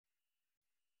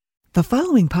The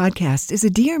following podcast is a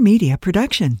Dear Media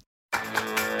production.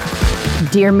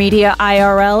 Dear Media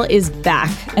IRL is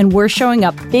back, and we're showing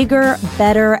up bigger,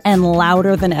 better, and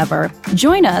louder than ever.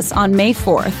 Join us on May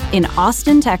 4th in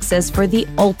Austin, Texas for the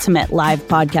ultimate live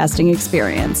podcasting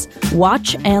experience.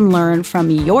 Watch and learn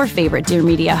from your favorite Dear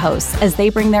Media hosts as they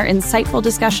bring their insightful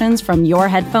discussions from your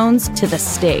headphones to the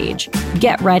stage.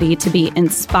 Get ready to be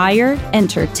inspired,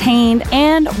 entertained,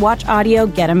 and watch audio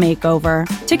get a makeover.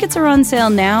 Tickets are on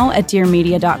sale now at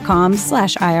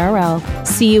dearmedia.com/IRL.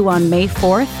 See you on May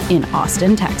 4th in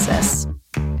Austin, Texas.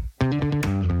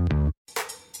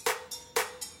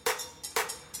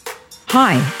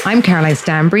 Hi, I'm Caroline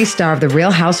Stanbury, star of The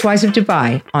Real Housewives of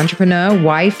Dubai, entrepreneur,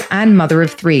 wife, and mother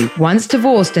of three. Once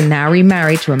divorced and now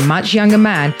remarried to a much younger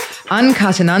man,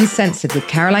 Uncut and Uncensored with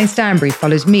Caroline Stanbury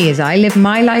follows me as I live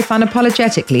my life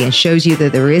unapologetically and shows you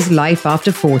that there is life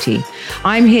after 40.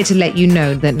 I'm here to let you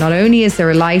know that not only is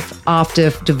there a life after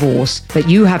divorce, but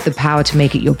you have the power to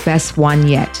make it your best one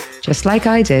yet, just like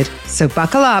I did. So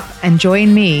buckle up and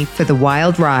join me for the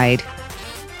wild ride.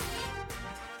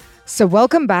 So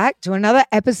welcome back to another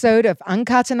episode of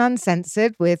Uncut and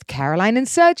Uncensored with Caroline and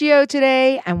Sergio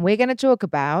today. And we're going to talk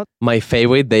about... my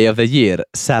favorite day of the year,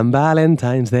 St.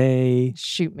 Valentine's Day.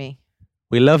 Shoot me.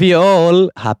 We love you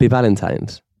all. Happy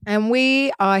Valentine's. And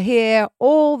we are here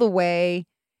all the way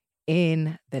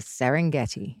in the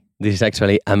Serengeti. This is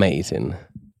actually amazing.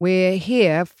 We're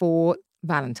here for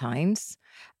Valentine's.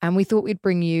 And we thought we'd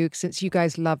bring you, since you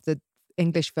guys love the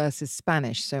English versus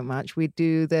Spanish so much, we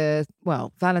do the,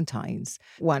 Valentine's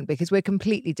one because we're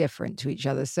completely different to each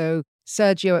other. So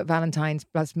Sergio at Valentine's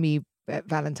plus me at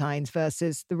Valentine's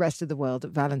versus the rest of the world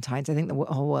at Valentine's. I think the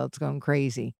whole world's gone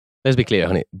crazy. Let's be clear,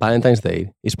 honey. Valentine's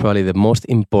Day is probably the most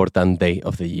important day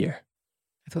of the year.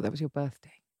 I thought that was your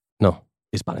birthday. No,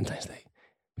 it's Valentine's Day.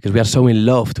 Because we are so in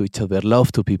love to each other,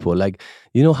 love to people. Like,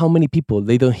 you know how many people,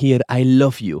 they don't hear I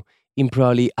love you in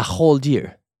probably a whole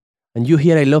year. And you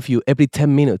hear I love you every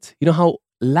 10 minutes. You know how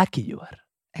lucky you are.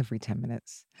 Every 10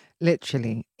 minutes.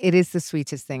 Literally. It is the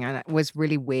sweetest thing. And it was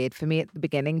really weird for me at the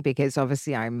beginning because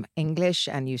obviously I'm English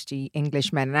and used to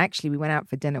English men. And actually we went out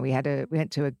for dinner. We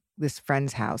went to this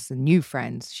friend's house, a new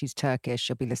friend. She's Turkish.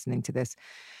 She'll be listening to this.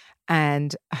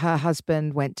 And her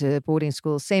husband went to boarding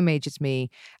school, same age as me.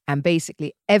 And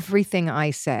basically everything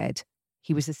I said,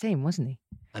 he was the same, wasn't he?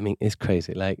 I mean, it's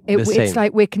crazy. It's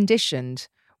like we're conditioned.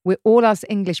 We're all us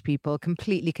English people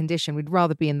completely conditioned. We'd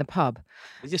rather be in the pub.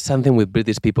 It's just something with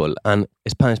British people and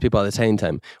Spanish people at the same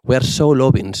time. We are so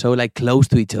loving, so close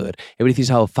to each other. Everything's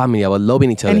our family, about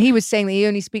loving each other. And he was saying that he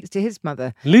only speaks to his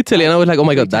mother. Literally. And I was like, oh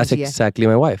my God, that's exactly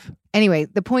my wife. Anyway,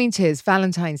 the point is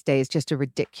Valentine's Day is just a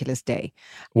ridiculous day.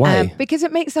 Why? Because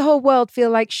it makes the whole world feel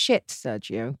like shit,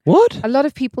 Sergio. What? A lot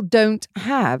of people don't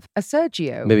have a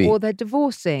Sergio. Maybe. Or they're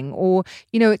divorcing. Or,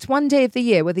 it's one day of the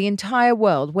year where the entire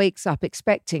world wakes up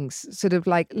expecting sort of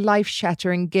like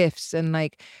life-shattering gifts and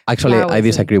like... Actually, I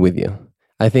disagree with you.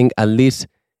 I think at least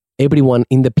everyone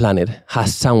in the planet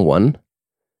has someone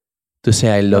to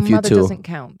say I love you too. Your mother doesn't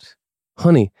count.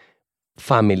 Honey,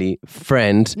 family,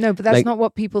 friends. No, but that's not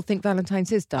what people think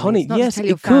Valentine's is, darling. Honey, it's not yes, to tell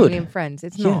your it family could. and friends.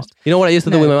 It's not. You know what I used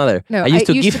to do with my mother? No, I used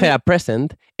to give her a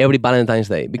present every Valentine's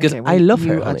Day because I love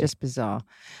her, You honey. are just bizarre.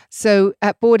 So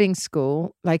at boarding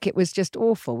school, it was just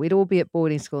awful. We'd all be at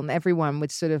boarding school and everyone would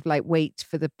sort of wait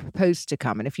for the post to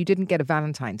come. And if you didn't get a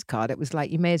Valentine's card, it was like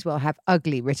you may as well have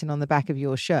ugly written on the back of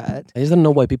your shirt. I just don't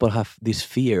know why people have this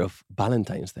fear of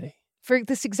Valentine's Day. For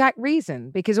this exact reason,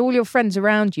 because all your friends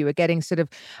around you are getting sort of,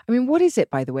 what is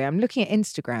it, by the way? I'm looking at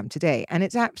Instagram today and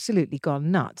it's absolutely gone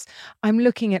nuts. I'm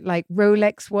looking at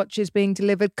Rolex watches being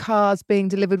delivered, cars being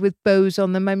delivered with bows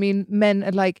on them. Men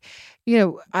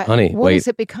are honey, what has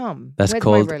it become? That's Where's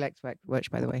called my Rolex watch,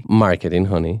 by the way? Marketing,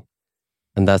 honey.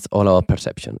 And that's all about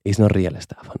perception. It's not real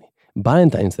stuff, honey.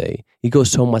 Valentine's Day, it goes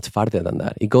so much farther than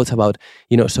that. It goes about,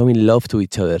 showing love to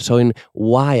each other, showing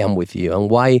why I'm with you and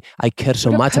why I care so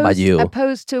much about you.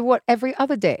 Opposed to what every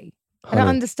other day. Honey, I don't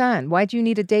understand. Why do you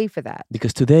need a day for that?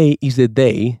 Because today is the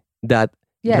day that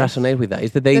resonates with that.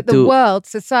 It's the day that the world,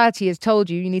 society has told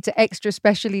you need to extra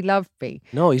specially love me.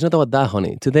 No, it's not about that,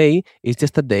 honey. Today is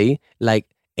just a day like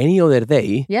any other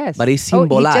day. Yes. But it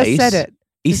symbolizes. He just said it.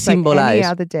 It symbolizes. Like any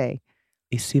other day.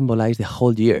 It symbolizes the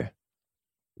whole year.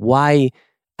 Why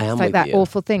I am with you. It's like that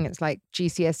awful thing. It's like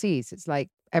GCSEs. It's like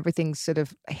everything's sort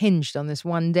of hinged on this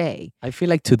one day. I feel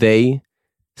like today,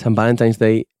 St. Valentine's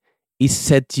Day, it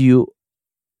sets you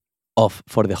off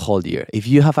for the whole year. If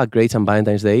you have a great St.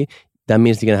 Valentine's Day, that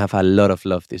means you're going to have a lot of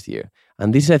love this year.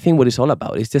 And this is, I think, what it's all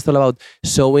about. It's just all about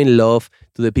showing love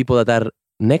to the people that are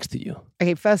next to you.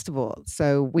 Okay, first of all,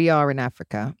 so we are in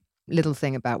Africa. little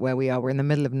thing about where we are. We're in the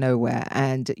middle of nowhere,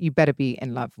 and you better be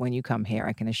in love when you come here,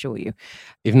 I can assure you.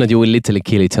 If not, you will literally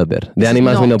kill each other. The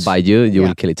animals will not bite you. You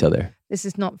will kill each other. This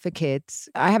is not for kids.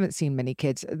 I haven't seen many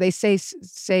kids. They say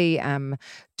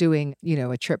doing,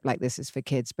 a trip like this is for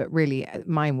kids, but really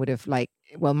mine would have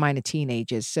mine are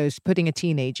teenagers. So putting a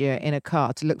teenager in a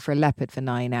car to look for a leopard for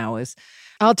 9 hours.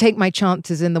 I'll take my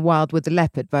chances in the wild with the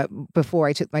leopard, but before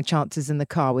I took my chances in the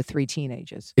car with 3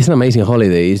 teenagers. It's an amazing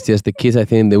holiday. It's just the kids, I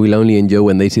think they will only enjoy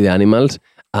when they see the animals.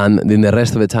 And then the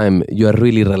rest of the time, you are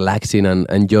really relaxing and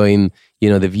enjoying,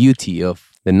 the beauty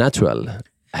of the natural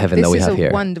heaven that we have here. This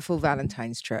is a wonderful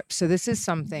Valentine's trip. So this is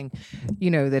something,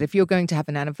 that if you're going to have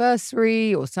an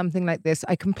anniversary or something like this,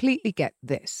 I completely get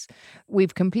this.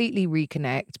 We've completely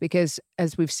reconnect because,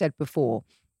 as we've said before,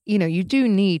 you do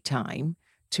need time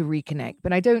to reconnect,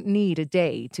 but I don't need a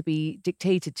day to be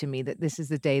dictated to me that this is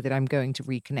the day that I'm going to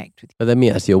reconnect with you. But let me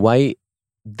ask you, why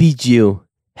did you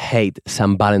hate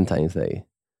St. Valentine's Day?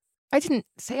 I didn't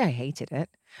say I hated it.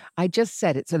 I just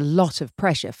said it's a lot of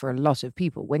pressure for a lot of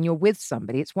people. When you're with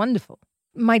somebody, it's wonderful.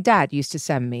 My dad used to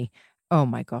send me, oh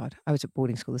my God, I was at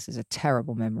boarding school. This is a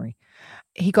terrible memory.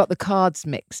 He got the cards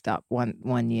mixed up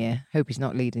one year. Hope he's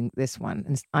not leading this one.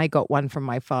 And I got one from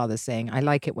my father saying, I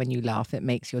like it when you laugh. It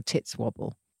makes your tits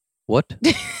wobble. What?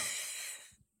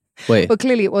 Wait. Well,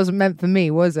 clearly it wasn't meant for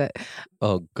me, was it?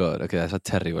 Oh, God. Okay, that's a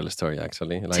terrible story,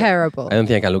 actually. Terrible. I don't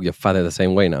think I can look your father the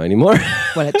same way now anymore.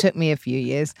 Well, it took me a few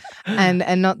years.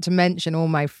 And not to mention all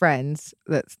my friends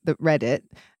that read it.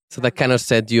 So that kind of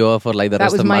set you off for the rest of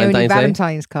Valentine's Day? That was my only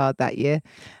Valentine's card that year.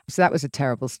 So that was a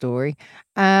terrible story.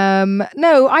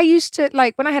 No, I used to,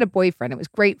 when I had a boyfriend, it was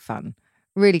great fun.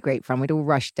 Really great fun. We'd all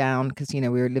rush down because, we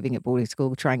were living at boarding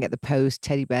school, try and get the post,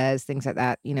 teddy bears, things like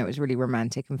that. It was really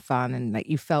romantic and fun. And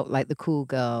you felt like the cool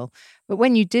girl. But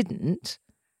when you didn't,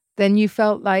 then you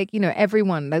felt like,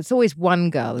 everyone, there's always one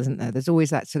girl, isn't there? There's always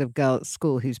that sort of girl at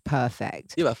school who's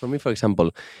perfect. Yeah, but for me, for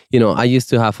example, I used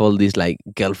to have all these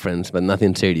girlfriends, but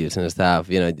nothing serious and stuff.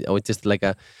 I was just like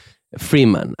a free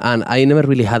man. And I never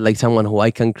really had someone who I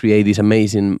can create these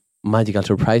amazing magical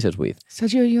surprises with.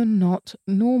 Sergio, you're not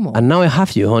normal. And now I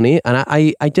have you, honey. And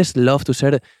I just love to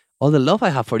share all the love I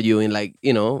have for you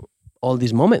in all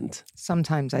these moments.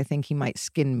 Sometimes I think he might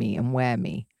skin me and wear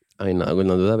me. I know, I will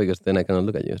not do that because then I cannot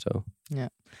look at you. So yeah.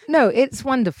 No, it's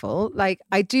wonderful.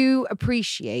 I do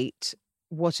appreciate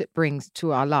what it brings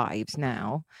to our lives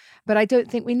now, but I don't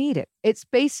think we need it. It's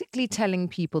basically telling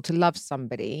people to love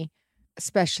somebody,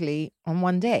 especially on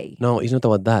one day. No, it's not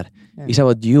about that. Yeah. It's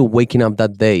about you waking up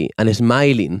that day and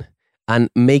smiling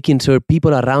and making sure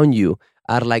people around you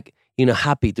are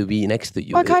happy to be next to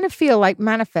you. Well, I kind of feel like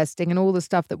manifesting and all the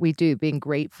stuff that we do, being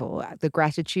grateful, the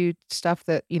gratitude stuff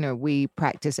that, we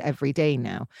practice every day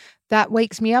now, that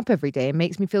wakes me up every day and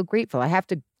makes me feel grateful. I have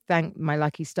to thank my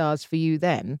lucky stars for you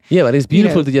then. Yeah, but it's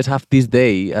beautiful to just have this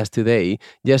day as today,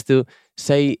 just to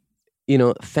say,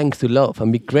 thanks to love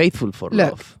and be grateful for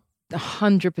love.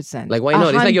 100%. Why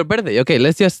not? It's like your birthday. Okay,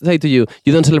 let's just say to you,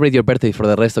 you don't celebrate your birthday for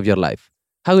the rest of your life.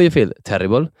 How do you feel?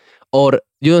 Terrible? Or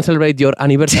you don't celebrate your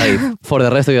anniversary for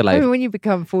the rest of your life? I mean, when you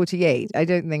become 48, I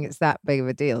don't think it's that big of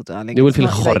a deal, darling. You will feel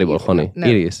horrible, honey. No.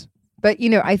 It is. But,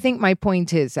 I think my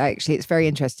point is, actually, it's very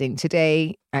interesting.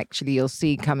 Today, actually, you'll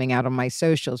see coming out on my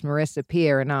socials, Marissa,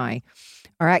 Pierre, and I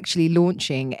are actually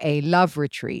launching a love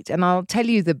retreat. And I'll tell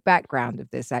you the background of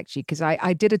this, actually, because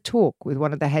I did a talk with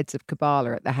one of the heads of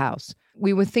Kabbalah at the house.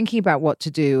 We were thinking about what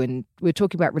to do, and we were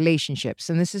talking about relationships.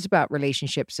 And this is about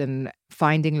relationships and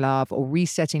finding love or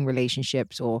resetting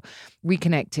relationships or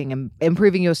reconnecting and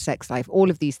improving your sex life. All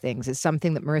of these things is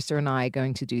something that Marissa and I are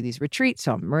going to do these retreats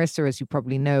on. Marissa, as you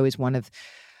probably know, is one of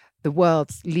the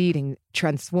world's leading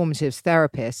transformative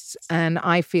therapists. And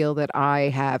I feel that I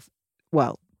have,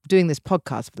 doing this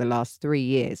podcast for the last 3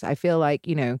 years, I feel like,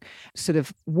 sort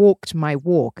of walked my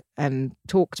walk and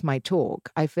talked my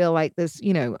talk. I feel like there's,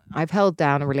 I've held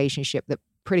down a relationship that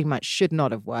pretty much should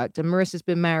not have worked. And Marissa's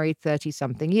been married 30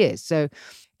 something years. So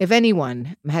if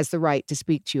anyone has the right to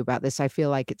speak to you about this, I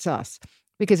feel like it's us,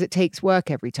 because it takes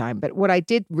work every time. But what I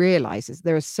did realize is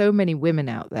there are so many women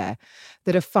out there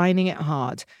that are finding it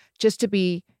hard just to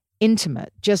be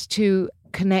intimate, just to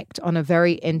connect on a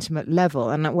very intimate level.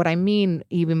 And what I mean,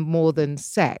 even more than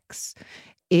sex,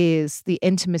 is the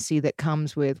intimacy that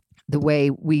comes with the way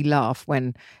we laugh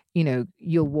when,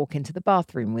 you'll walk into the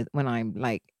bathroom when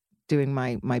I'm doing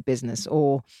my business,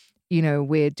 or,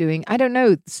 we're doing, I don't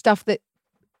know, stuff that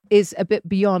is a bit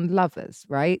beyond lovers,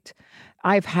 right?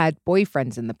 I've had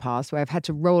boyfriends in the past where I've had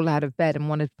to roll out of bed and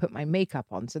wanted to put my makeup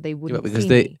on so they wouldn't see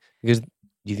me. Because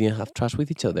you didn't have trust with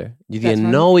each other. You That's didn't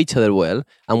right. know each other well.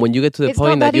 And when you get to the It's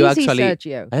point not that you easy, actually...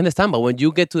 Sergio. I understand, but when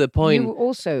you get to the point... You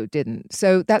also didn't.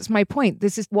 So that's my point.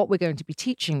 This is what we're going to be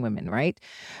teaching women, right?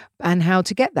 And how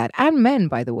to get that. And men,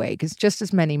 by the way, because just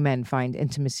as many men find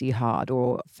intimacy hard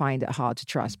or find it hard to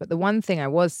trust. But the one thing I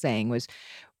was saying was,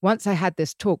 once I had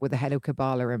this talk with the head of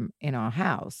Kabbalah in our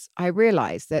house, I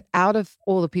realized that out of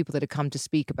all the people that had come to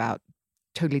speak about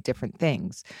totally different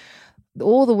things,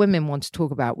 all the women want to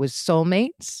talk about was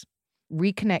soulmates,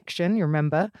 reconnection. You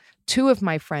remember? 2 of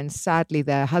my friends, sadly,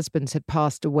 their husbands had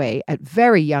passed away at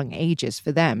very young ages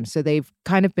for them. So they've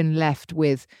kind of been left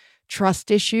with trust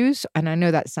issues. And I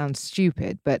know that sounds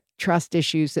stupid, but trust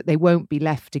issues that they won't be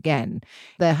left again.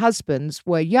 Their husbands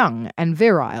were young and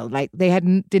virile. Like they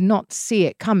did not see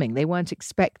it coming. They weren't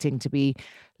expecting to be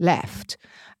left,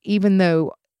 even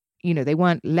though, they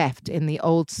weren't left in the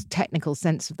old technical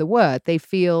sense of the word. They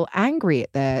feel angry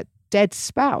at their dead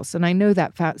spouse. And I know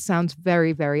that sounds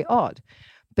very, very odd,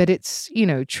 but it's,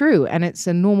 true. And it's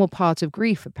a normal part of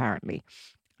grief, apparently,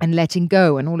 and letting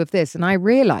go and all of this. And I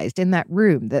realized in that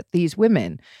room that these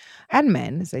women and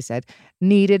men, as I said,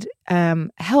 needed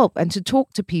help and to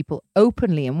talk to people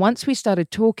openly. And once we started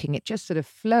talking, it just sort of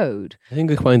flowed. I think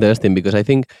it's quite interesting because I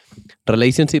think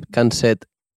relationship can set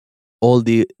all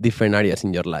the different areas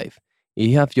in your life. If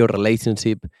you have your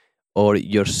relationship or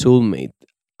your soulmate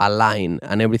align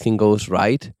and everything goes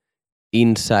right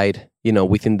inside,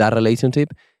 within that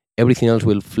relationship, everything else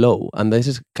will flow. And this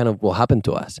is kind of what happened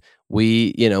to us.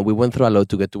 We went through a lot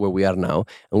to get to where we are now.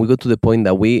 And we got to the point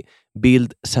that we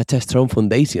build such a strong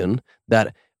foundation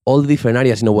that all the different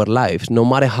areas in our lives, no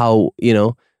matter how,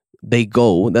 they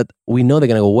go, that we know they're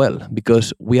going to go well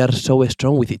because we are so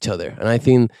strong with each other. And I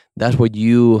think that's what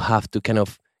you have to kind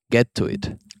of get to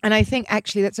it. And I think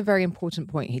actually that's a very important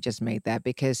point he just made there,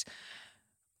 because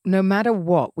no matter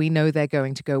what, we know they're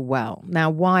going to go well. Now,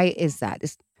 why is that?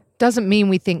 It doesn't mean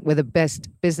we think we're the best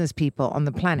business people on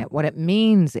the planet. What it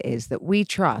means is that we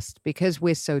trust, because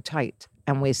we're so tight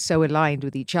and we're so aligned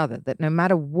with each other, that no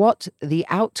matter what the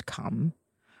outcome,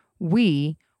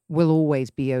 we will always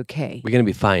be okay. We're going to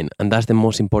be fine. And that's the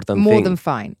most important thing. More than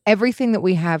fine. Everything that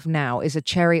we have now is a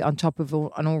cherry on top of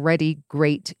an already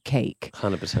great cake.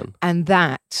 100%. And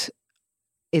that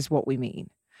is what we mean.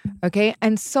 Okay?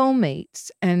 And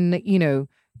soulmates and,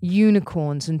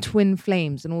 unicorns and twin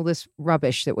flames and all this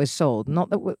rubbish that was sold. Not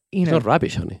that we're, It's not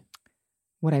rubbish, honey.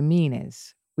 What I mean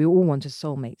is, we all want a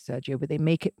soulmate, Sergio, but they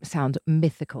make it sound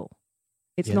mythical.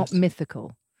 It's not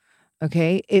mythical.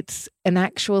 Okay, it's an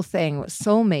actual thing.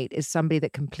 Soulmate is somebody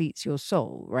that completes your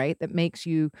soul, right? That makes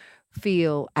you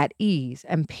feel at ease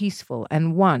and peaceful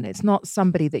and one. It's not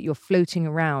somebody that you're floating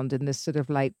around in this sort of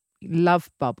like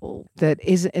love bubble that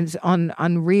is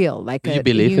unreal. Like, do you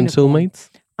believe in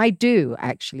soulmates? I do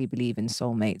actually believe in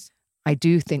soulmates. I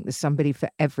do think there's somebody for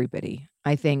everybody.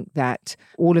 I think that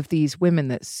all of these women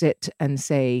that sit and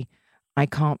say, I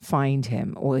can't find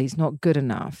him, or he's not good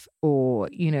enough, or,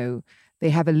 they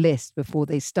have a list before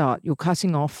they start. You're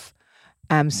cutting off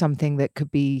something that could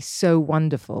be so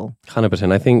wonderful.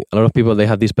 100%. I think a lot of people, they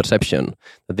have this perception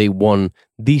that they want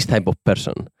this type of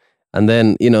person. And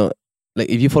then, like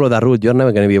if you follow that route, you're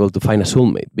never going to be able to find a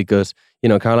soulmate because,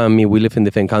 Carla and me, we live in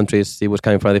different countries. She was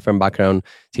coming from a different background.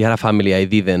 She had a family, I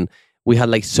didn't. We had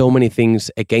like so many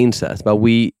things against us, but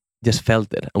we just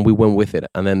felt it and we went with it.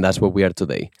 And then that's where we are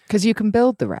today. Because you can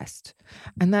build the rest.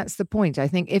 And that's the point. I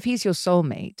think if he's your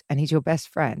soulmate and he's your best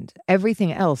friend,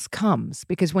 everything else comes,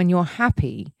 because when you're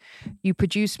happy, you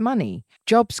produce money.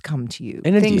 Jobs come to you.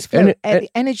 Energy. Things flow.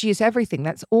 Energy is everything.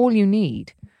 That's all you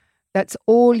need. That's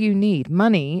all you need.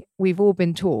 Money, we've all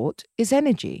been taught, is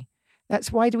energy.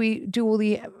 That's why do we do all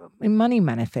the money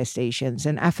manifestations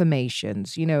and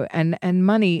affirmations, and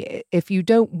money, if you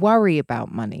don't worry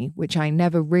about money, which I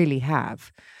never really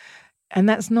have, and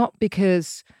that's not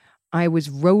because I was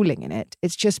rolling in it.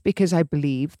 It's just because I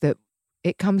believe that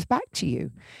it comes back to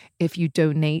you. If you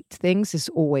donate things, this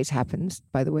always happens,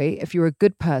 by the way. If you're a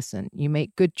good person, you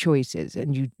make good choices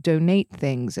and you donate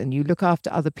things and you look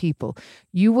after other people,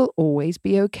 you will always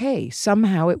be okay.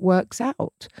 Somehow it works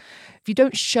out. If you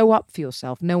don't show up for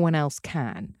yourself, no one else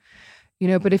can.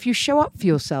 But if you show up for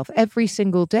yourself every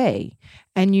single day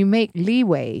and you make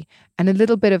leeway and a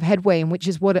little bit of headway, and which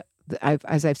is what,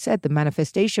 as I've said, the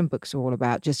manifestation books are all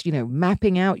about, just,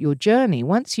 mapping out your journey.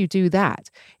 Once you do that,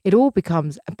 it all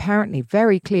becomes apparently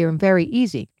very clear and very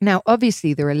easy. Now,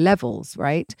 obviously, there are levels,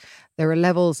 right? There are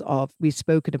levels of, we've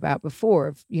spoken about before,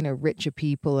 of, richer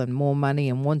people and more money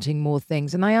and wanting more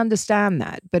things. And I understand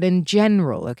that. But in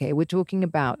general, okay, we're talking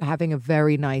about having a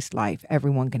very nice life.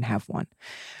 Everyone can have one.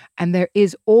 And there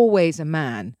is always a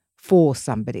man for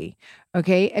somebody.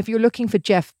 Okay, if you're looking for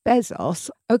Jeff Bezos,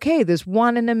 okay, there's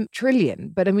 1 in a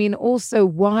trillion. But I mean, also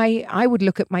why I would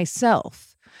look at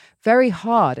myself very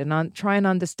hard and try and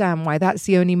understand why that's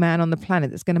the only man on the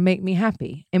planet that's going to make me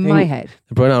happy in my head.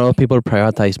 The problem, a lot of people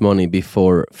prioritize money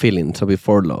before feelings or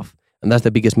before love. And that's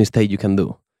the biggest mistake you can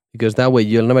do. Because that way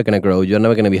you're never going to grow, you're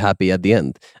never going to be happy at the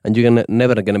end. And you're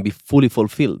never going to be fully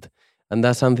fulfilled. And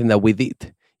that's something that we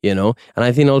did, you know. And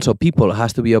I think also people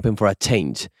has to be open for a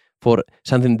change, for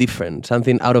something different,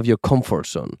 something out of your comfort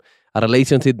zone. A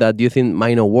relationship that you think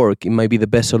might not work, it might be the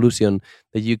best solution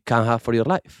that you can have for your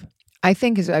life. I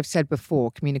think, as I've said before,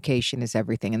 communication is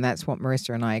everything. And that's what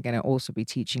Marissa and I are going to also be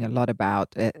teaching a lot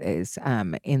about is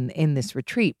in this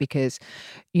retreat, because,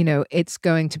 you know, it's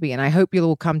going to be, and I hope you'll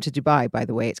all come to Dubai, by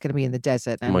the way. It's going to be in the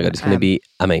desert. And, oh my God, it's going to be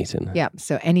amazing. Yeah.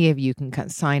 So any of you can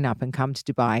sign up and come to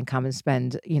Dubai and come and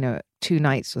spend, you know, 2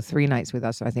 nights or 3 nights with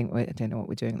us. I think, I don't know what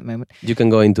we're doing at the moment. You can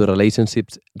go into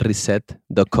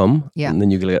relationshipsreset.com and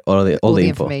then you can get all the info.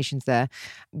 Information's there.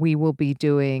 We will be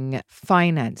doing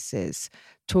finances,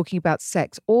 talking about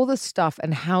sex, all the stuff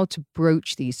and how to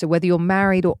broach these. So whether you're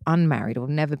married or unmarried or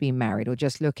never been married or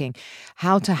just looking,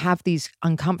 how to have these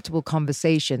uncomfortable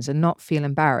conversations and not feel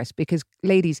embarrassed. Because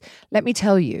ladies, let me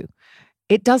tell you,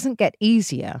 it doesn't get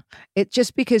easier. It's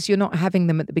just because you're not having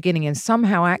them at the beginning. And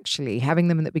somehow actually having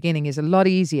them at the beginning is a lot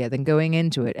easier than going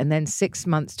into it. And then 6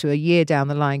 months to a year down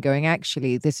the line going,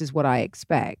 actually, this is what I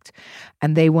expect.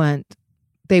 And they weren't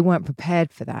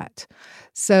prepared for that.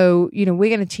 So, you know,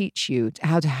 we're going to teach you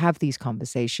how to have these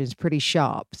conversations pretty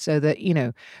sharp so that, you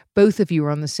know, both of you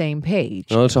are on the same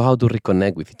page. And also how to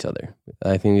reconnect with each other.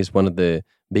 I think it's one of the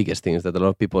biggest things that a lot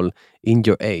of people in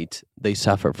your age, they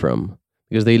suffer from.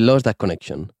 Because they lost that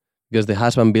connection. Because the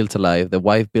husband builds a life, the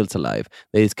wife builds a life,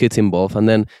 there's kids involved, and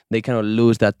then they kind of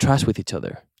lose that trust with each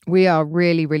other. We are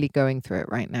really, really going through it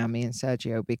right now, me and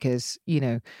Sergio, because, you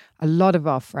know, a lot of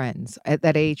our friends at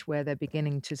that age where they're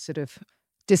beginning to sort of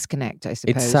disconnect, I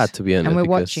suppose. It's sad, to be honest. And we're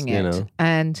because, watching it. You know,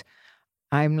 and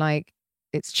I'm like,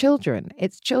 it's children.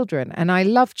 And I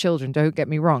love children, don't get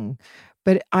me wrong.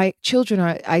 But I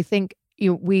think, you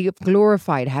know, we have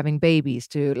glorified having babies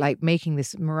to like making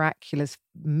this miraculous,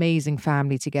 amazing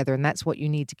family together. And that's what you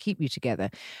need to keep you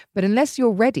together. But unless you're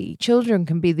ready, children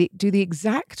can do the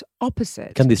exact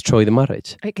opposite. It can destroy the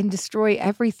marriage. It can destroy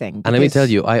everything. And let me tell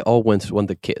you, I always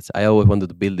wanted kids. I always wanted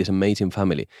to build this amazing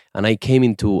family. And I came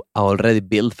into an already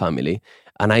built family.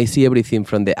 And I see everything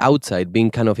from the outside being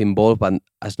kind of involved, but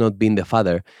as not being the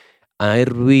father. And I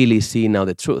really see now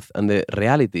the truth. And the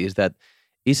reality is that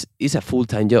it's a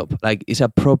full-time job. Like, it's a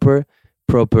proper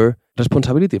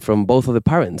responsibility from both of the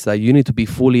parents that you need to be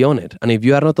fully on it. And if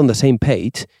you are not on the same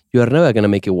page, you are never going to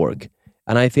make it work.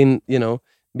 And I think, you know,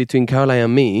 between Caroline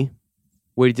and me,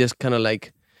 we're just kind of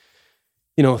like,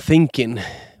 you know, thinking,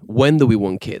 when do we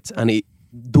want kids? And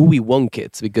do we want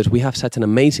kids? Because we have such an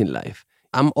amazing life.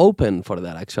 I'm open for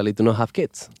that, actually, to not have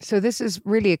kids. So this is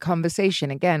really a conversation,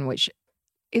 again, which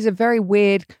is a very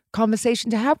weird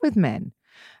conversation to have with men.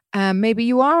 Maybe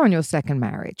you are on your second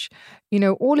marriage. You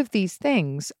know, all of these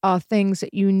things are things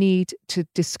that you need to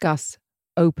discuss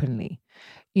openly.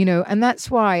 You know, and that's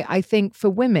why I think for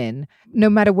women, no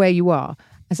matter where you are,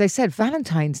 as I said,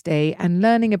 Valentine's Day and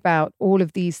learning about all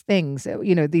of these things,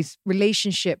 you know, these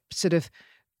relationship sort of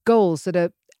goals that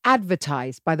are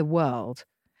advertised by the world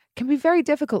can be very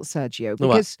difficult, Sergio.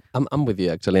 Because I'm with you,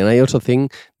 actually. And I also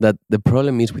think that the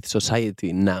problem is with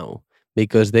society now,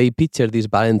 because they picture this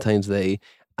Valentine's Day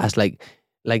as like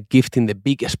gifting the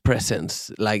biggest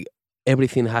presents, like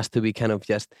everything has to be kind of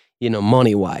just, you know,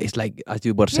 money wise, like as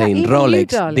you were saying,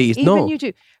 Rolex, these. Even you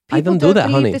do. I don't do that,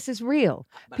 honey. This is real.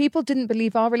 People didn't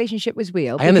believe our relationship was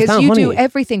real because you do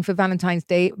everything for Valentine's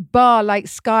Day, bar like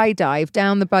skydive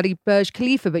down the bloody Burj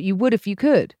Khalifa, but you would if you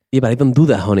could. Yeah, but I don't do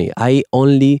that, honey. I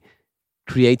only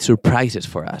create surprises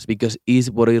for us because it's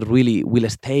what it really will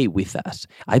stay with us.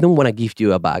 I don't want to give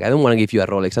you a bag. I don't want to give you a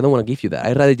Rolex. I don't want to give you that.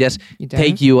 I'd rather just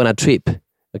take you on a trip.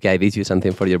 Okay, I did you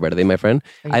something for your birthday, my friend.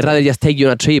 I'd rather just take you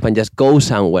on a trip and just go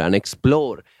somewhere and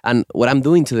explore. And what I'm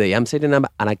doing today, I'm setting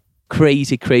up on a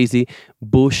crazy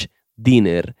bush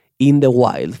dinner in the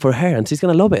wild for her, and she's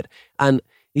going to love it. And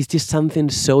it's just something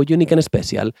so unique and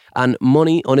special. And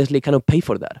money, honestly, cannot pay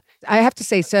for that. I have to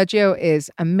say, Sergio is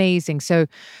amazing. So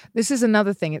this is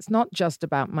another thing. It's not just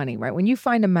about money, right? When you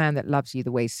find a man that loves you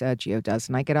the way Sergio does,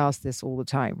 and I get asked this all the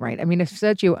time, right? I mean, if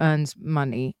Sergio earns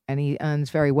money, and he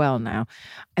earns very well now,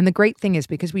 and the great thing is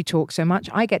because we talk so much,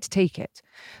 I get to take it.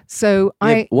 So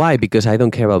why? Because I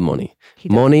don't care about money.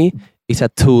 Money is a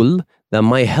tool that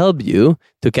might help you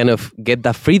to kind of get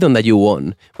that freedom that you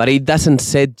want, but it doesn't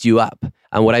set you up.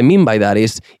 And what I mean by that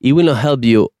is it will not help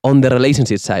you on the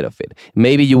relationship side of it.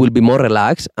 Maybe you will be more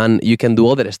relaxed and you can do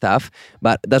other stuff.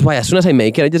 But that's why as soon as I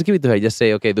make it, I just give it to her. I just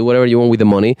say, okay, do whatever you want with the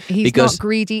money. He's because not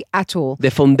greedy at all.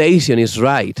 the foundation is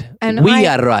right. And we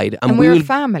are right. And we're a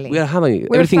family. We are having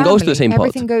We're everything goes to the same pot.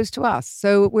 Everything goes to us.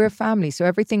 So we're a family. So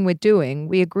everything we're doing,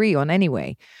 we agree on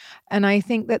anyway. And I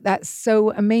think that that's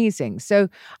so amazing. So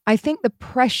I think the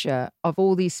pressure of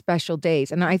all these special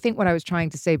days, and I think what I was trying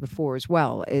to say before as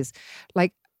well, is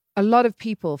like a lot of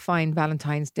people find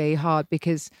Valentine's Day hard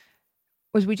because,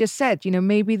 as we just said,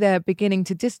 maybe they're beginning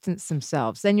to distance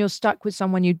themselves. Then you're stuck with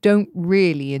someone you don't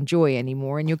really enjoy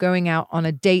anymore, and you're going out on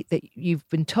a date that you've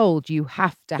been told you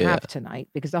have to have tonight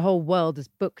because the whole world has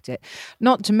booked it.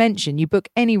 Not to mention, you book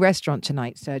any restaurant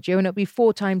tonight, Sergio, and it'll be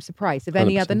 4 times the price of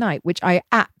any 100%. other night, which I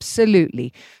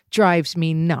absolutely drives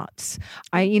me nuts.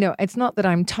 It's not that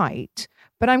I'm tight,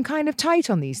 but I'm kind of tight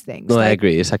on these things. No, I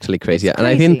agree. It's actually crazy. It's and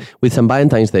I think with St.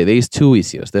 Valentine's Day, there is 2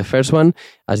 issues. The first one,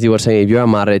 as you were saying, if you're a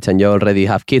marriage and you already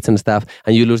have kids and stuff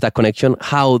and you lose that connection,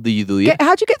 how do you do it?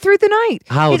 How do you get through the night?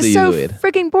 How do you do it? It's so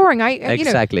frigging boring.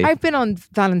 Exactly. I've been on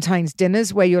Valentine's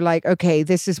dinners where you're like, okay,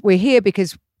 we're here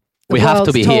because the We have to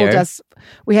world's be told here. us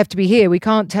we have to be here. We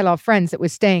can't tell our friends that we're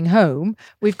staying home.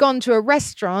 We've gone to a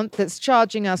restaurant that's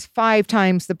charging us 5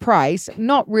 times the price.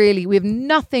 Not really. We have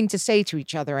nothing to say to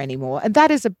each other anymore. And that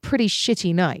is a pretty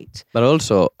shitty night. But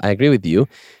also, I agree with you.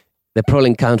 The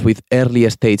problem comes with earlier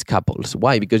stage couples.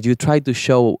 Why? Because you try to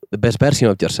show the best version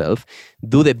of yourself,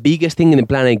 do the biggest thing in the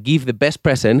planet, give the best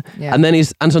present, and then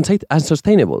it's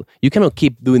unsustainable. You cannot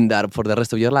keep doing that for the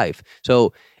rest of your life.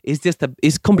 So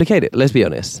it's complicated, let's be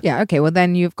honest. Yeah, okay. Well,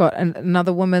 then you've got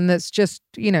another woman that's just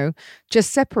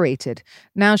separated.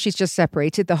 Now she's just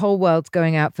separated. The whole world's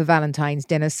going out for Valentine's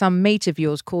dinner. Some mate of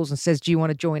yours calls and says, do you want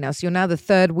to join us? You're now the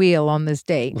third wheel on this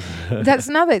date.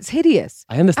 It's hideous.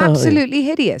 I understand. Absolutely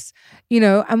hideous.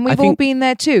 And we've all been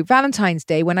there too. Valentine's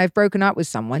Day, when I've broken up with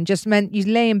someone, just meant you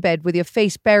lay in bed with your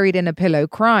face buried in a pillow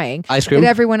crying. Ice cream. That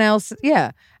everyone else,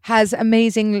 has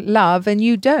amazing love and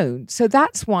you don't. So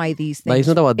that's why these things But it's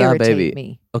not about that, irritate baby.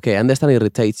 me. Okay, I understand it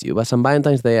irritates you, but St.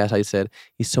 Valentine's Day, as I said,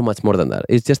 is so much more than that.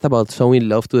 It's just about showing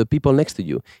love to the people next to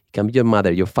you. It can be your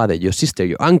mother, your father, your sister,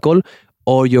 your uncle,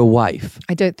 or your wife.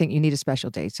 I don't think you need a special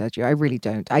day, Sergio. I really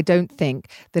don't. I don't think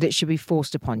that it should be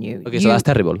forced upon you. Okay, so that's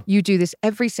terrible. You do this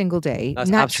every single day. That's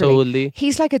naturally. absolutely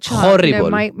He's like a child. horrible.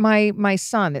 My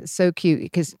son, it's so cute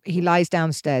because he lies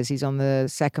downstairs. He's on the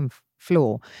second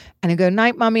floor and he'll go,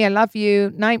 night, mummy, I love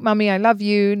you. Night, mummy, I love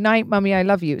you. Night, mummy, I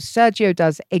love you. Sergio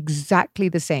does exactly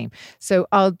the same. So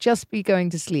I'll just be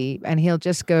going to sleep and he'll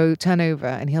just go turn over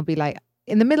and he'll be like,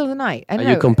 in the middle of the night. Are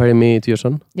you comparing me to your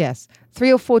son? Yes.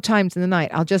 3 or 4 times in the night,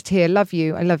 I'll just hear, love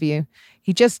you, I love you.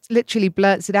 He just literally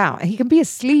blurts it out. And he can be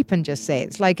asleep and just say it.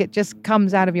 It's like it just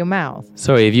comes out of your mouth.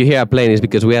 Sorry, if you hear a plane, it's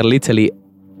because we are literally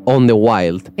on the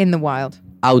wild. In the wild.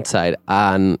 Outside,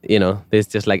 and there's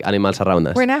just like animals around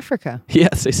us. We're in Africa.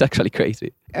 Yes, it's actually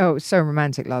crazy. Oh, it was so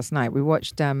romantic last night. We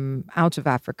watched Out of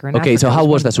Africa. Okay, so how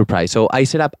was that surprise? So I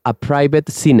set up a private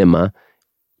cinema,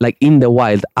 like in the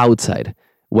wild, outside,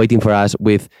 waiting for us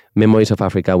with Memories of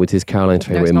Africa, which is Caroline's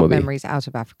favorite it's not movie. Memories, Out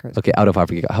of Africa. Okay, Out of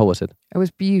Africa. How was it? It was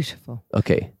beautiful.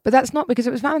 Okay. But that's not because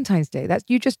it was Valentine's Day.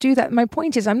 You just do that. My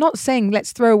point is, I'm not saying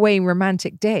let's throw away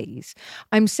romantic days.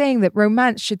 I'm saying that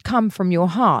romance should come from your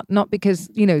heart, not because,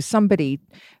 somebody,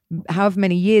 however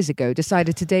many years ago,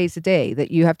 decided today's the day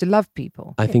that you have to love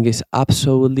people. I think it's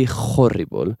absolutely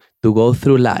horrible to go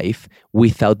through life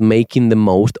without making the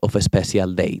most of a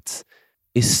special dates.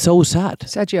 It's so sad.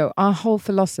 Sergio, our whole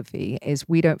philosophy is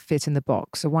we don't fit in the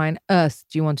box. So why on earth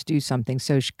do you want to do something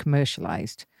so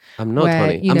commercialized? I'm not,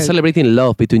 honey. I'm celebrating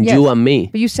love between you and me.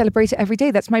 But you celebrate it every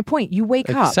day. That's my point. You wake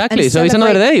up. Exactly. So it's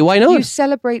another day. Why not? You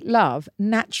celebrate love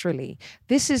naturally.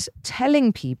 This is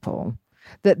telling people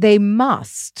that they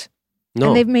must. No.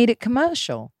 And they've made it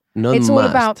commercial. It's all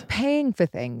about paying for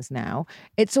things now.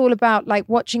 It's all about like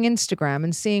watching Instagram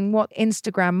and seeing what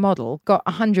Instagram model got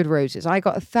 100 roses. I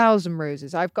got 1,000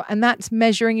 roses. And that's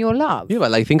measuring your love. Yeah, but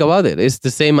like think about it. It's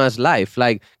the same as life.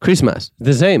 Like Christmas,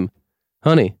 the same.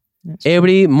 Honey,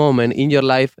 every moment in your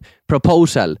life,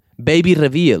 proposal, baby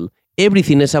reveal,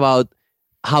 everything is about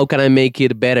how can I make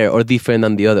it better or different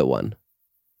than the other one.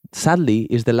 Sadly,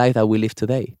 it's the life that we live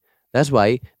today. That's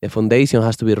why the foundation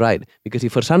has to be right. Because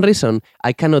if for some reason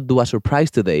I cannot do a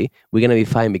surprise today, we're going to be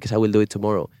fine because I will do it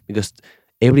tomorrow. Because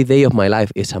every day of my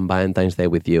life is St. Valentine's Day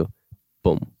with you.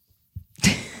 Boom.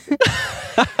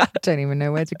 I don't even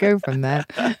know where to go from there.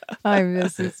 You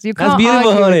can't That's beautiful,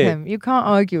 argue honey. with him. You can't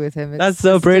argue with him. That's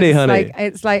so pretty, honey.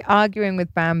 It's like arguing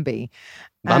with Bambi.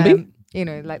 Bambi?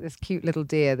 Like this cute little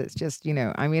deer that's just,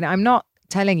 I'm not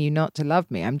telling you not to love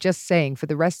me. I'm just saying for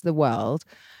the rest of the world,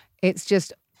 it's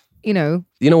just, You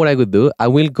know what I could do? I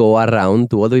will go around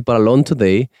to other people alone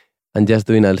today and just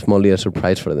doing a small little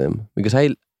surprise for them. Because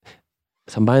St.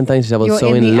 Valentine's is about you're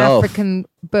so in the love. African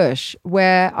bush.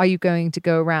 Where are you going to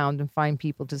go around and find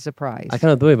people to surprise? I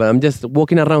cannot do it, but I'm just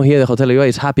walking around here. The hotel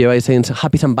is happy. Everybody's saying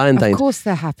happy St. Valentine's. Of course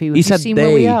they're happy. Have It's you a seen day,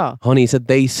 where we are? honey. It's a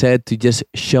day set to just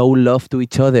show love to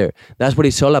each other. That's what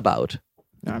it's all about.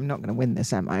 No, I'm not going to win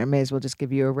this, am I? I may as well just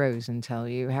give you a rose and tell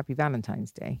you Happy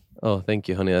Valentine's Day. Oh, thank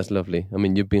you, honey. That's lovely. I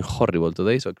mean, you've been horrible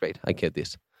today, so great. I get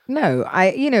this. No,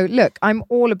 look, I'm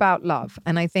all about love.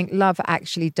 And I think love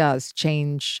actually does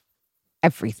change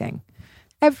everything.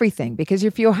 Everything. Because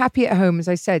if you're happy at home, as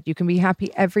I said, you can be happy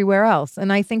everywhere else.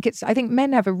 And I think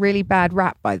men have a really bad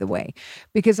rap, by the way,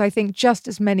 because I think just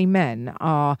as many men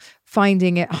are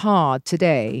finding it hard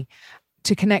today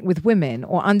to connect with women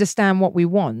or understand what we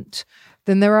want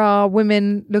than there are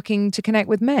women looking to connect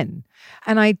with men.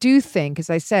 And I do think, as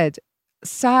I said,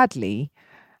 sadly,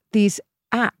 these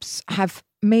apps have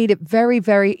made it very,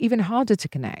 very even harder to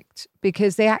connect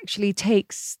because they actually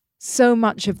take so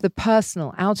much of the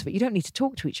personal out of it. You don't need to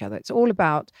talk to each other. It's all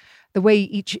about the way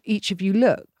each of you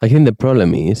look. I think the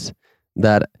problem is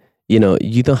that, you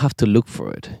don't have to look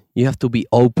for it. You have to be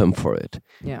open for it.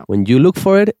 Yeah. When you look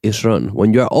for it, it's wrong.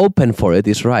 When you're open for it,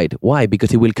 it's right. Why?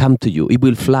 Because it will come to you. It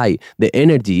will fly. The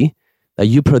energy that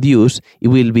you produce, it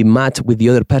will be matched with the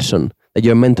other person that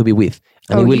you're meant to be with.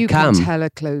 And it will come. You can tell a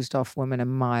closed-off woman a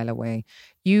mile away.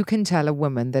 You can tell a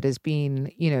woman that has been,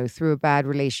 through a bad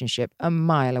relationship a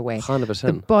mile away. 100%.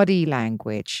 The body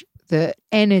language, the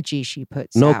energy she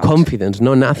puts no out. confidence,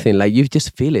 no nothing. Like you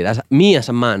just feel it. As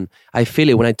a man, I feel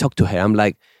it when I talk to her. I'm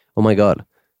like, oh my God.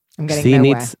 I'm getting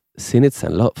nowhere. She needs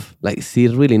some love. Like she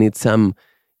really needs some,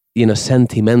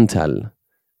 sentimental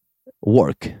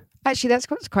work. Actually, that's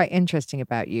what's quite interesting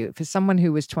about you. For someone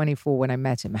who was 24 when I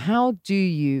met him, how do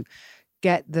you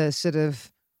get the sort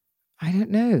of, I don't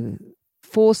know,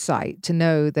 foresight to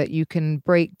know that you can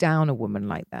break down a woman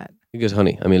like that? Because,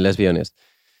 honey, I mean, let's be honest.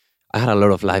 I had a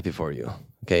lot of life before you,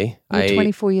 okay? You're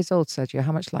 24 years old, Sergio.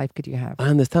 How much life could you have? I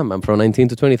understand. I'm from 19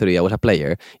 to 23. I was a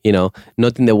player,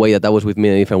 not in the way that was with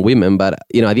many different women, but,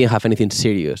 I didn't have anything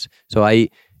serious. So I,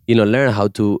 learned how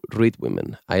to read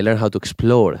women. I learned how to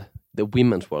explore the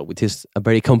women's world, which is a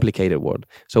very complicated world.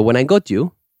 So when I got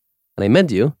you and I met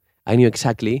you, I knew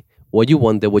exactly what you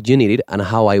wanted, what you needed, and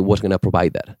how I was going to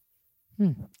provide that.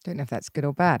 Don't know if that's good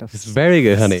or bad. Or it's very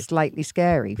good, honey. Slightly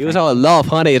scary. It was all love,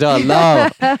 honey. It's all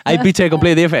love. I picture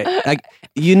completely different. Like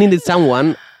you needed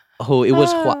someone who it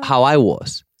was how I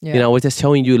was. Yeah. I was just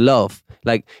showing you love.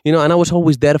 Like, and I was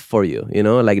always there for you,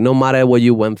 like no matter what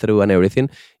you went through and everything,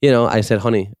 I said,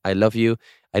 honey, I love you.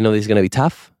 I know this is going to be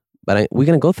tough, but we're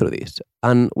going to go through this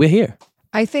and we're here.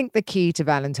 I think the key to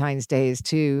Valentine's Day is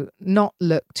to not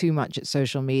look too much at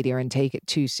social media and take it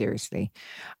too seriously.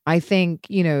 I think,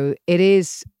 it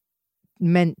is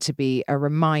meant to be a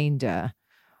reminder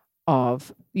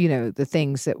of, the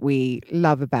things that we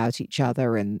love about each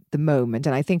other and the moment.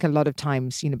 And I think a lot of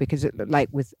times, because like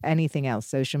with anything else,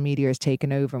 social media has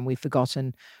taken over and we've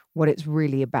forgotten what it's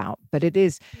really about. But it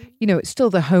is, it's still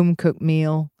the home cooked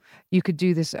meal. You could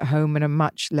do this at home in a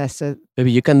much lesser...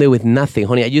 Maybe you can do it with nothing,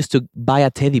 honey. I used to buy a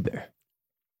teddy bear,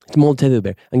 small teddy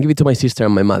bear, and give it to my sister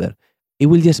and my mother. It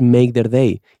will just make their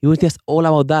day. It was just all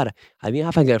about that. I didn't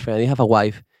have a girlfriend, I didn't have a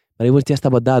wife, but it was just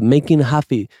about that, making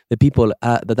happy the people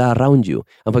that are around you.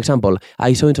 And for example,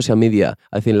 I saw in social media,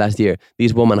 I think last year,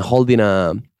 this woman holding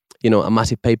a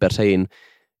massive paper saying,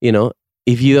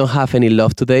 if you don't have any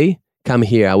love today, come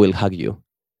here, I will hug you.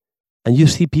 And you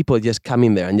see people just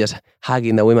coming there and just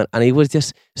hugging the women. And it was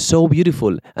just so beautiful.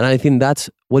 And I think that's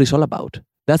what it's all about.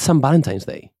 That's St. Valentine's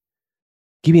Day.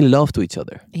 Giving love to each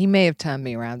other. He may have turned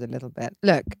me around a little bit.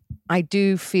 Look, I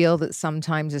do feel that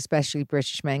sometimes, especially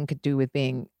British men, could do with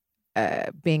being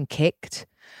kicked.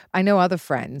 I know other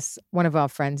friends. One of our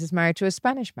friends is married to a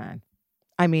Spanish man.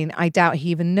 I mean, I doubt he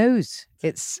even knows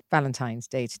it's Valentine's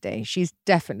Day today. She's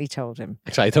definitely told him.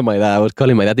 Actually, I told my dad, I was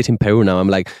calling my dad, he's in Peru now. I'm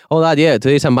like, oh, Dad, yeah,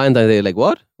 today's St. Valentine's Day. Like,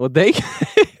 what? What day?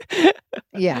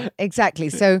 Yeah, exactly.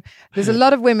 So there's a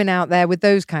lot of women out there with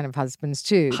those kind of husbands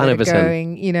too. 100%.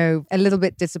 Going, a little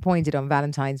bit disappointed on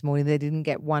Valentine's morning. They didn't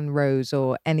get one rose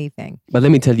or anything. But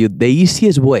let me tell you, the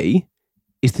easiest way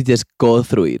is to just go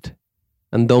through it.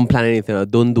 And don't plan anything or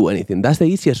don't do anything. That's the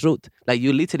easiest route. Like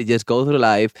you literally just go through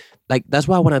life. Like that's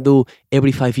why I want to do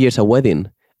every 5 years a wedding.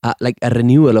 Like a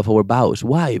renewal of our vows.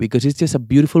 Why? Because it's just a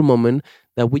beautiful moment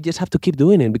that we just have to keep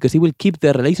doing it because it will keep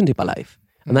the relationship alive.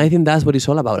 And I think that's what it's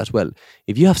all about as well.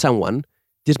 If you have someone,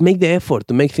 just make the effort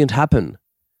to make things happen.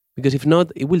 Because if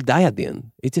not, it will die at the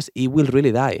end. It will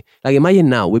really die. Like imagine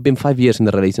now, we've been 5 years in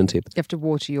the relationship. You have to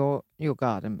water your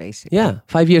garden, basically. Yeah,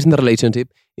 5 years in the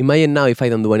relationship. Imagine now if I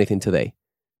don't do anything today.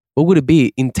 What would it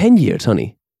be in 10 years,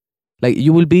 honey? Like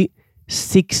you will be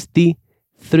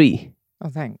 63. Oh,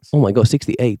 thanks. Oh my God,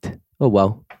 68. Oh,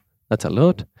 wow. That's a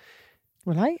lot.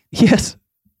 Will I? Yes.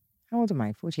 How old am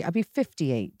I? 40. I'll be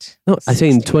 58. No, I say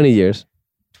in 20 years.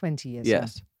 20 years.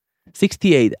 Yes.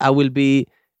 68, I will be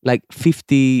like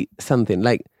 50 something.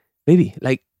 Like, baby,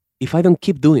 like if I don't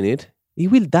keep doing it, it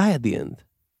will die at the end.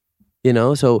 You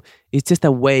know, so it's just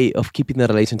a way of keeping the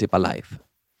relationship alive.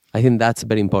 I think that's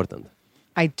very important.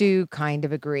 I do kind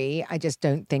of agree. I just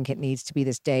don't think it needs to be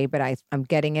this day, but I'm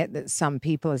getting it that some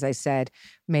people, as I said,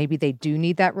 maybe they do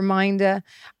need that reminder.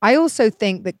 I also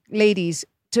think that ladies,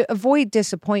 to avoid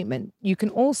disappointment, you can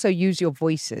also use your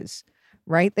voices,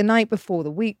 right? The night before,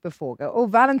 the week before, go, oh,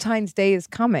 Valentine's Day is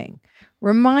coming.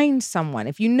 Remind someone.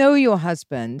 If you know your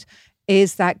husband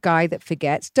is that guy that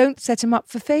forgets, don't set him up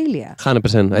for failure.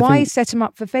 100%. Why set him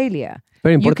up for failure?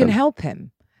 Very important. You can help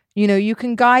him. You know, you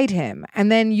can guide him,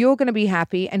 and then you're going to be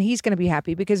happy and he's going to be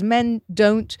happy, because men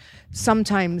don't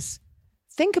sometimes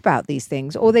think about these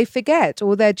things, or they forget,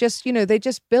 or they're just, you know, they're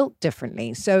just built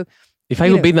differently. So if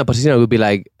I would be in that position, I would be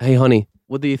like, hey, honey,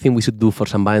 what do you think we should do for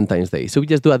St. Valentine's Day? Should we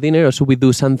just do a dinner, or should we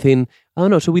do something? I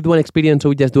don't know. Should we do an experience, or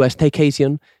we just do a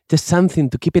staycation? Just something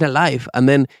to keep it alive. And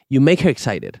then you make her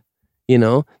excited. You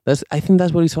know, I think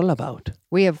that's what it's all about.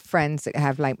 We have friends that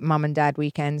have like mum and dad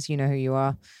weekends, you know who you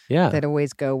are. Yeah. That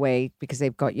always go away because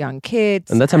they've got young kids.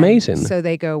 And that's amazing. So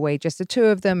they go away, just the two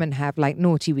of them, and have like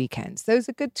naughty weekends. Those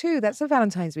are good too. That's a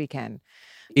Valentine's weekend.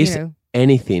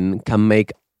 Anything can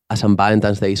make a St.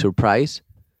 Valentine's Day surprise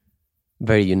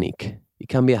very unique. It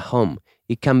can be at home.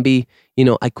 It can be, you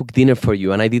know, I cooked dinner for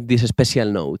you and I did this special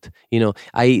note. You know,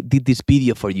 I did this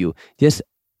video for you. Just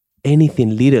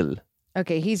anything little.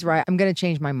 Okay, he's right. I'm going to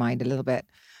change my mind a little bit.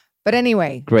 But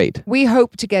anyway, great. We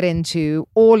hope to get into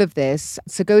all of this.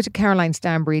 So go to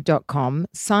carolinestanbury.com,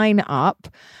 sign up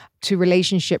to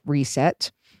Relationship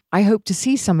Reset. I hope to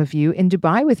see some of you in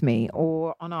Dubai with me,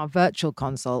 or on our virtual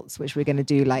consults, which we're going to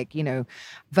do, like, you know,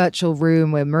 virtual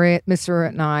room where Mr.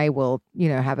 and I will, you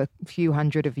know, have a few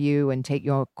hundred of you and take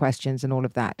your questions and all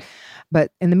of that.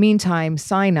 But in the meantime,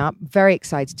 sign up. Very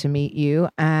excited to meet you,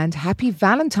 and happy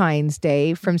Valentine's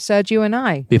Day from Sergio and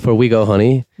I. Before we go,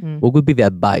 honey, what would be the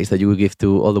advice that you would give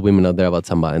to all the women out there about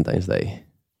St. Valentine's Day?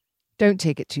 Don't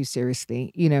take it too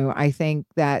seriously. You know, I think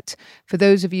that for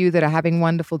those of you that are having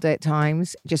wonderful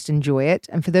times, just enjoy it.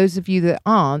 And for those of you that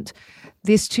aren't,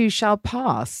 this too shall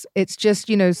pass. It's just,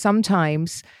 you know,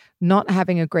 sometimes not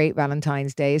having a great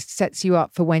Valentine's Day sets you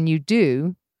up for when you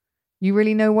do, you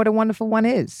really know what a wonderful one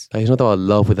is. It's not about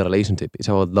love with a relationship. It's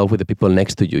about love with the people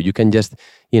next to you. You can just,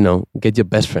 you know, get your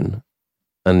best friend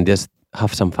and just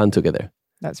have some fun together.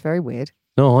 That's very weird.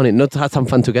 No, honey, not to have some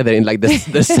fun together in like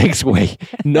the sex way.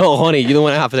 No, honey, you don't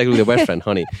want to have sex with your boyfriend,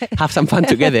 honey. Have some fun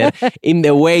together in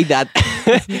the way that...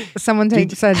 Someone take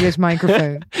Sergio's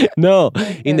microphone. No,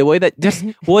 in the way that just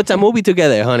watch a movie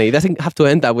together, honey. It doesn't have to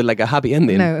end up with like a happy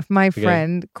ending. No, if my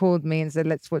friend called me and said,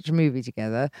 let's watch a movie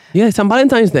together. Yeah, it's on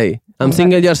Valentine's Day. I'm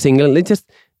single, you're single. Let's just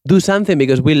do something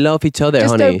because we love each other,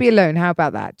 honey. Just don't be alone. How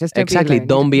about that? Just don't exactly, be alone.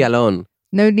 Don't be alone.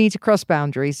 No need to cross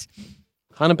boundaries.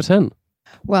 100%.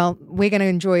 Well, we're going to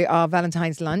enjoy our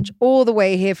Valentine's lunch all the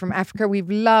way here from Africa. We've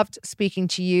loved speaking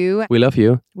to you. We love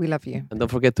you. We love you. And don't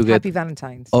forget to get Happy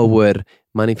Valentine's. our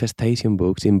manifestation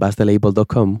books in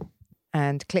BuzzTheLabel.com.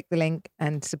 And click the link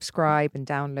and subscribe and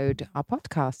download our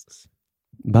podcasts.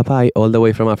 Bye-bye, all the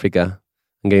way from Africa.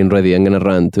 I'm getting ready. I'm going to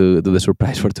run to do the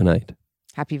surprise for tonight.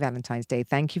 Happy Valentine's Day.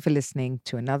 Thank you for listening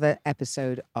to another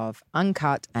episode of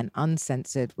Uncut and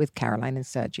Uncensored with Caroline and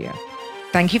Sergio.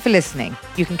 Thank you for listening.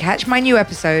 You can catch my new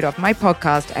episode of my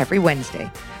podcast every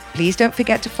Wednesday. Please don't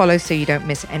forget to follow so you don't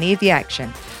miss any of the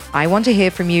action. I want to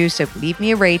hear from you, so leave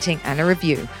me a rating and a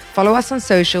review. Follow us on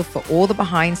social for all the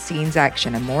behind-scenes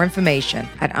action and more information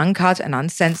at Uncut and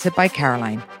Uncensored by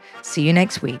Caroline. See you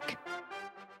next week.